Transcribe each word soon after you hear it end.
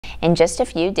in just a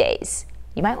few days.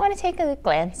 You might want to take a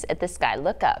glance at the sky.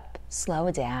 Look up,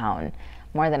 slow down.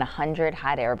 More than 100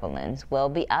 hot air balloons will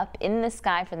be up in the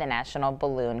sky for the National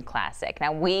Balloon Classic.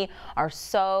 Now, we are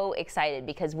so excited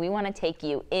because we want to take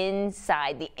you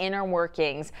inside the inner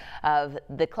workings of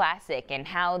the Classic and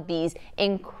how these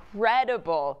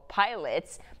incredible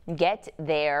pilots get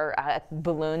their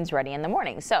balloons ready in the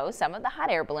morning. So some of the hot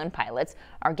air balloon pilots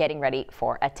are getting ready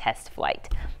for a test flight.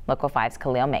 Local 5's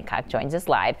Khalil Maycock joins us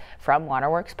live from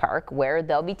Waterworks Park, where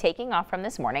they'll be taking off from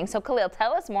this morning. So Khalil,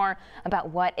 tell us more about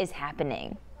what is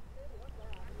happening.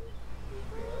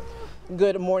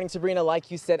 Good morning, Sabrina.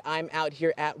 Like you said, I'm out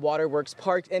here at Waterworks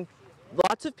Park, and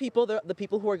lots of people, the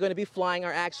people who are going to be flying,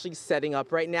 are actually setting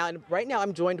up right now. And right now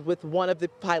I'm joined with one of the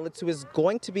pilots who is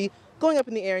going to be going up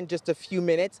in the air in just a few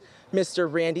minutes,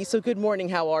 Mr. Randy. So good morning,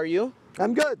 how are you?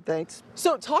 I'm good, thanks.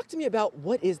 So talk to me about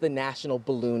what is the National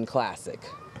Balloon Classic?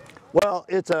 Well,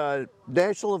 it's a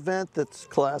national event that's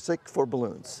classic for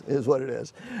balloons, is what it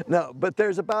is. No, but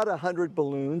there's about 100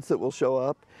 balloons that will show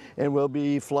up, and we'll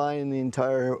be flying the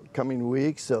entire coming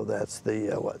week. So that's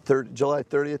the July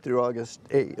 30th through August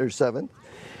 8th or 7th,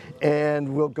 and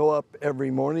we'll go up every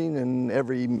morning and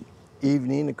every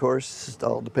evening, of course,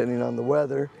 all depending on the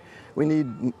weather. We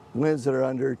need winds that are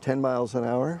under 10 miles an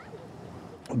hour,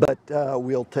 but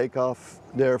we'll take off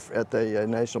there at the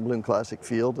National Balloon Classic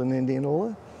field in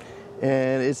Indianola.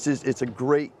 And it's a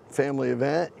great family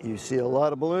event. You see a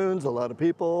lot of balloons, a lot of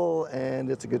people, and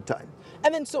it's a good time.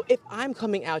 And then, so if I'm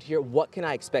coming out here, what can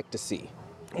I expect to see?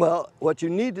 Well, what you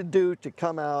need to do to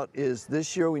come out is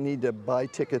this year we need to buy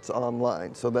tickets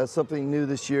online. So that's something new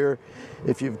this year.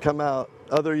 If you've come out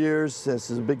other years,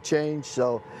 this is a big change.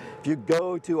 So if you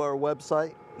go to our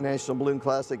website,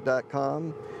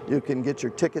 nationalballoonclassic.com, you can get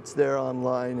your tickets there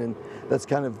online, and that's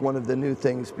kind of one of the new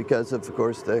things because of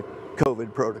course, the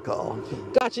COVID protocol.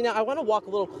 Gotcha. Now, I want to walk a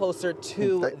little closer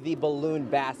to the balloon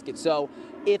basket. So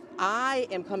if I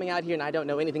am coming out here and I don't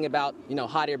know anything about,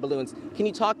 hot air balloons, can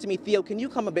you talk to me? Theo, can you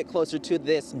come a bit closer to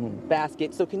this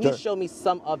basket? So can you show me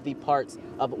some of the parts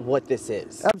of what this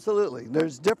is? Absolutely.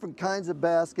 There's different kinds of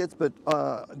baskets, but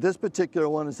this particular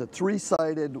one is a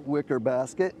three-sided wicker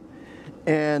basket.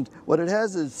 And what it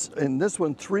has is, in this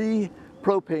one, 3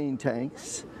 propane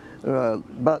tanks,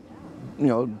 about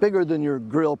bigger than your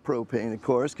grill propane, of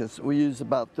course, because we use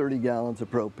about 30 gallons of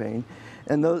propane.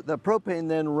 And the propane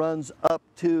then runs up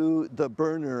to the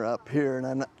burner up here, and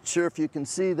I'm not sure if you can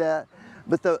see that,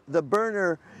 but the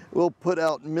burner will put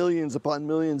out millions upon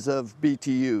millions of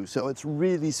BTU, so it's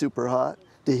really super hot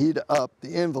to heat up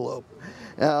the envelope.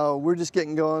 Now, we're just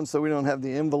getting going, so we don't have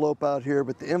the envelope out here,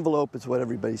 but the envelope is what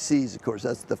everybody sees, of course,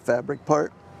 that's the fabric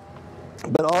part.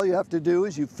 But all you have to do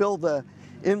is you fill the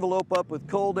envelope up with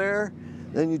cold air,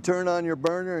 then you turn on your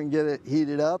burner and get it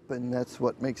heated up, and that's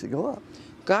what makes it go up.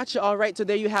 Gotcha. All right, so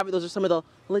there you have it. Those are some of the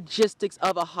logistics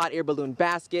of a hot air balloon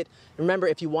basket. Remember,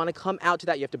 if you want to come out to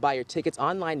that, you have to buy your tickets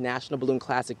online,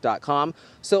 nationalballoonclassic.com.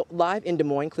 So live in Des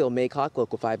Moines, Khalil Maycock,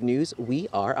 Local 5 News, we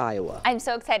are Iowa. I'm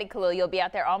so excited, Khalil. You'll be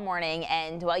out there all morning,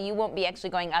 and while you won't be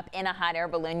actually going up in a hot air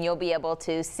balloon, you'll be able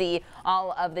to see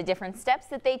all of the different steps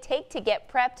that they take to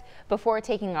get prepped before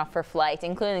taking off for flight,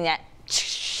 including that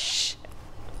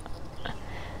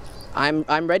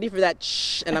I'm ready for that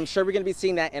shh, and I'm sure we're going to be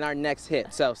seeing that in our next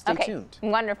hit, so stay tuned.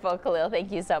 Wonderful, Khalil.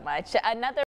 Thank you so much. Another